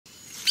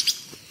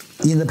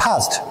In the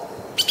past,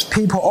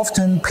 people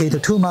often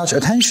paid too much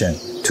attention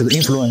to the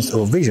influence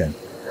of vision,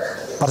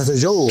 but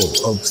the role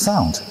of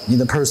sound in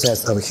the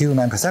process of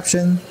human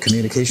perception,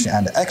 communication,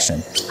 and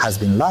action has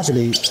been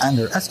largely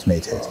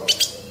underestimated.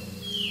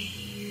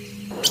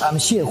 I'm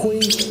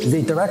Hui XIE,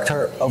 the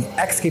director of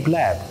Soundscape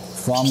Lab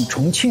from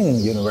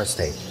Chongqing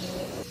University.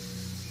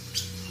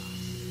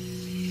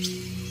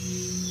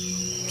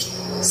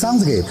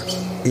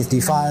 Soundscape is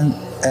defined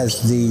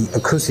as the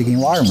acoustic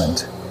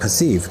environment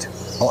perceived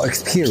or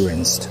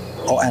experienced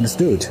or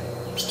understood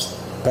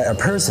by a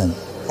person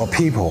or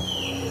people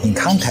in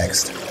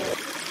context.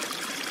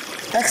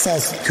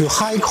 Access to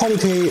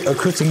high-quality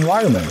acoustic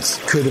environments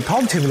could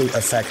positively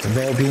affect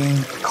well-being,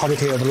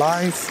 quality of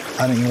life,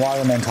 and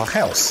environmental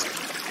health.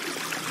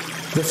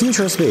 The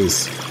future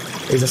space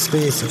is a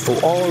space for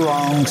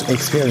all-round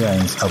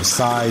experience of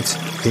sight,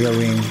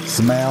 hearing,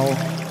 smell,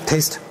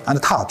 taste,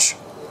 and touch.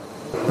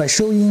 By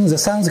showing the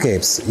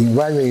soundscapes in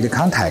varied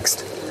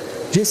contexts,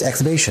 this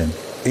exhibition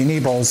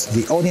enables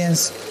the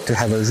audience to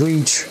have a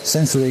rich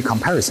sensory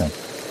comparison,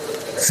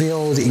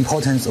 feel the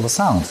importance of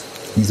sound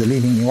in the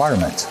living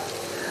environment.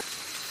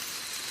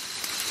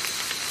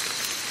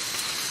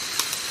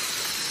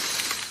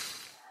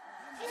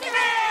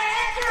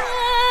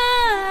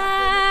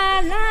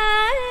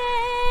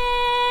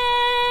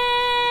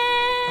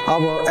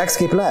 Our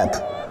Soundscape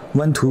Lab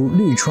went to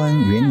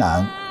Lichun,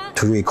 Yunnan,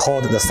 to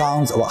record the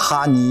sounds of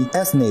Hani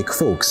ethnic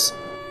folks.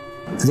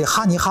 The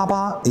Hani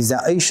Haba is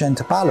an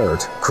ancient ballad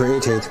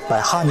created by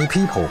Hani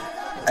people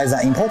as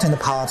an important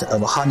part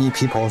of Hani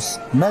people's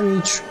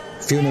marriage,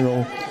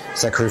 funeral,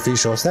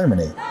 sacrificial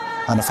ceremony,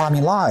 and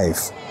farming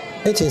life.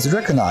 It is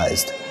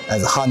recognized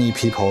as Hani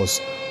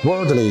people's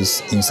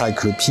worldless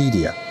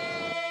encyclopedia.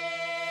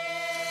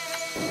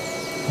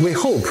 We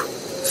hope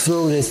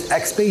through this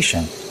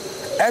exhibition,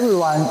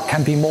 everyone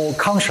can be more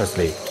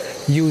consciously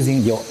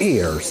using your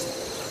ears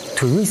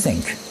to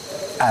rethink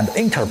and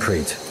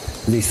interpret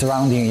the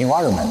surrounding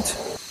environment.